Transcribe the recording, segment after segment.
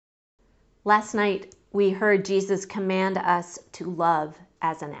Last night, we heard Jesus command us to love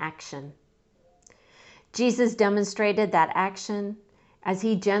as an action. Jesus demonstrated that action as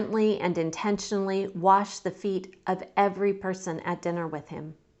he gently and intentionally washed the feet of every person at dinner with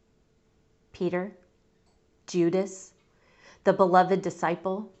him. Peter, Judas, the beloved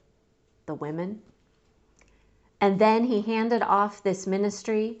disciple, the women. And then he handed off this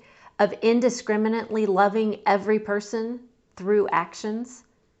ministry of indiscriminately loving every person through actions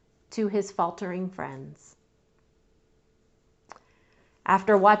to his faltering friends.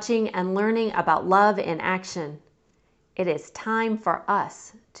 After watching and learning about love in action, it is time for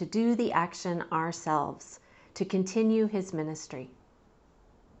us to do the action ourselves to continue his ministry.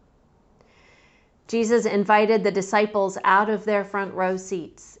 Jesus invited the disciples out of their front row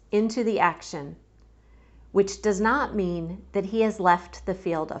seats into the action, which does not mean that he has left the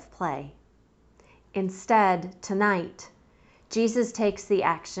field of play. Instead, tonight, Jesus takes the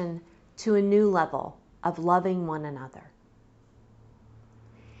action to a new level of loving one another.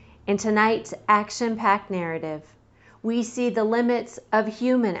 In tonight's action-packed narrative, we see the limits of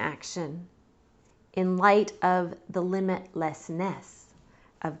human action in light of the limitlessness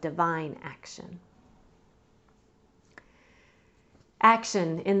of divine action.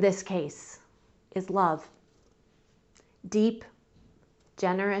 Action, in this case, is love. Deep,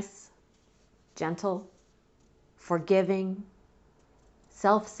 generous, gentle, forgiving,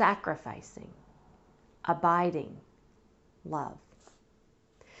 self-sacrificing, abiding love.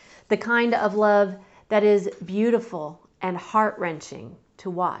 The kind of love that is beautiful and heart-wrenching to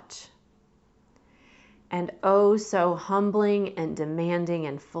watch, and oh so humbling and demanding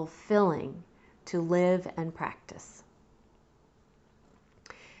and fulfilling to live and practice.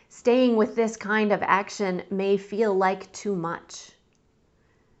 Staying with this kind of action may feel like too much.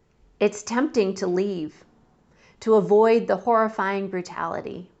 It's tempting to leave, to avoid the horrifying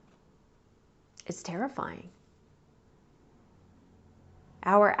brutality. It's terrifying.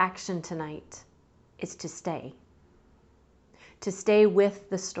 Our action tonight is to stay with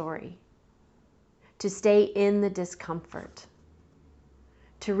the story, to stay in the discomfort,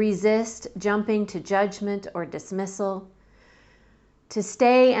 to resist jumping to judgment or dismissal, to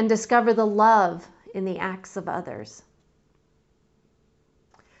stay and discover the love in the acts of others.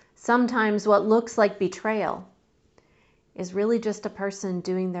 Sometimes what looks like betrayal is really just a person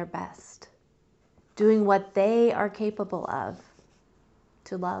doing their best, doing what they are capable of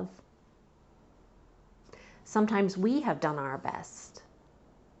to love. Sometimes we have done our best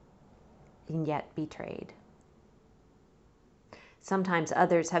and yet betrayed. Sometimes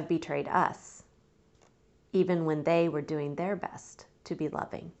others have betrayed us, even when they were doing their best to be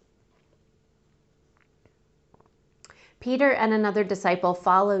loving. Peter and another disciple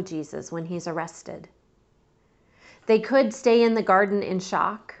follow Jesus when he's arrested. They could stay in the garden in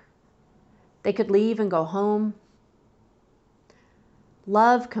shock. They could leave and go home.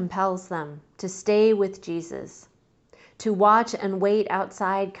 Love compels them to stay with Jesus, to watch and wait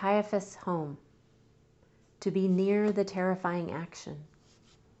outside Caiaphas' home, to be near the terrifying action.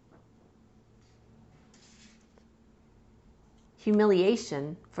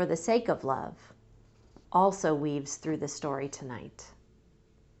 Humiliation for the sake of love also weaves through the story tonight,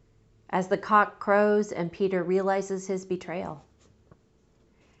 as the cock crows and Peter realizes his betrayal,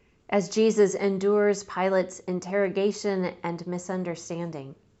 as Jesus endures Pilate's interrogation and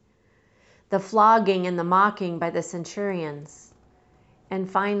misunderstanding, the flogging and the mocking by the centurions, and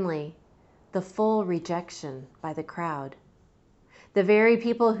finally, the full rejection by the crowd. The very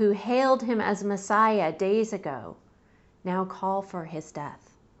people who hailed him as Messiah days ago now call for his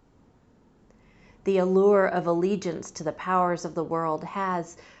death. The allure of allegiance to the powers of the world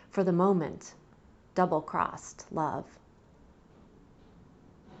has, for the moment, double-crossed love.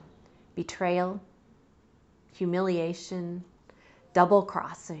 Betrayal, humiliation,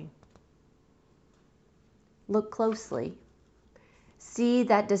 double-crossing. Look closely. See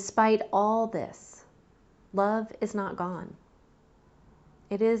that despite all this, love is not gone.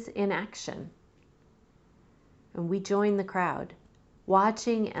 It is in action. And we join the crowd,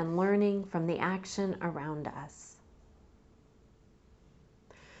 watching and learning from the action around us.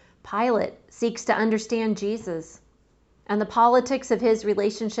 Pilate seeks to understand Jesus and the politics of his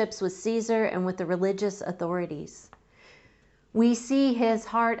relationships with Caesar and with the religious authorities. We see his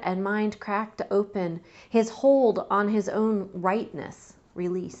heart and mind cracked open, his hold on his own rightness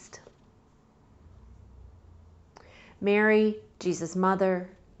released. Mary, Jesus' mother,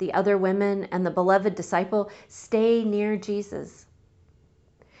 the other women, and the beloved disciple stay near Jesus.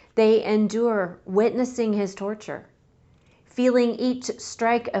 They endure witnessing his torture, feeling each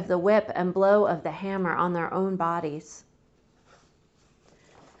strike of the whip and blow of the hammer on their own bodies.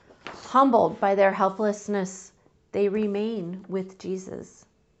 Humbled by their helplessness, they remain with Jesus.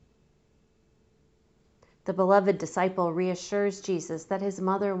 The beloved disciple reassures Jesus that his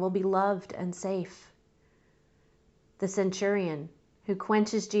mother will be loved and safe. The centurion, who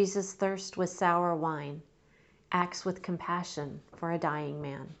quenches Jesus' thirst with sour wine, acts with compassion for a dying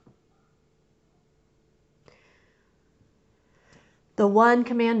man. The one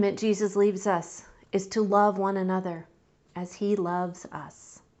commandment Jesus leaves us is to love one another as he loves us.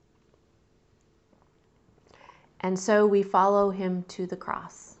 And so we follow him to the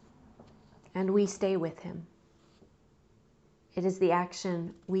cross, and we stay with him. It is the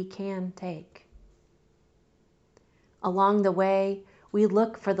action we can take. Along the way, we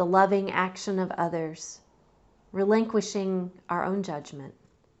look for the loving action of others, relinquishing our own judgment.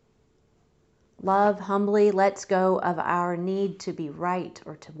 Love humbly lets go of our need to be right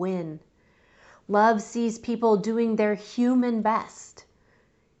or to win. Love sees people doing their human best,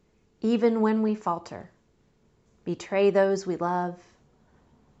 even when we falter, betray those we love,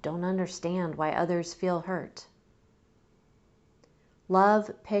 don't understand why others feel hurt.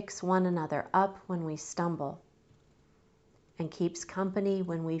 Love picks one another up when we stumble and keeps company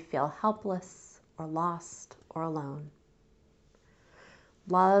when we feel helpless or lost or alone.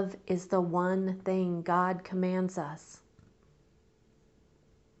 Love is the one thing God commands us.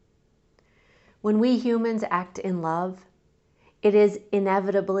 When we humans act in love, it is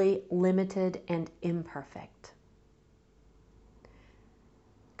inevitably limited and imperfect.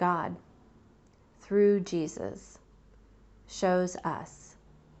 God, through Jesus, shows us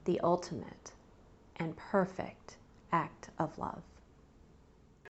the ultimate and perfect act of love.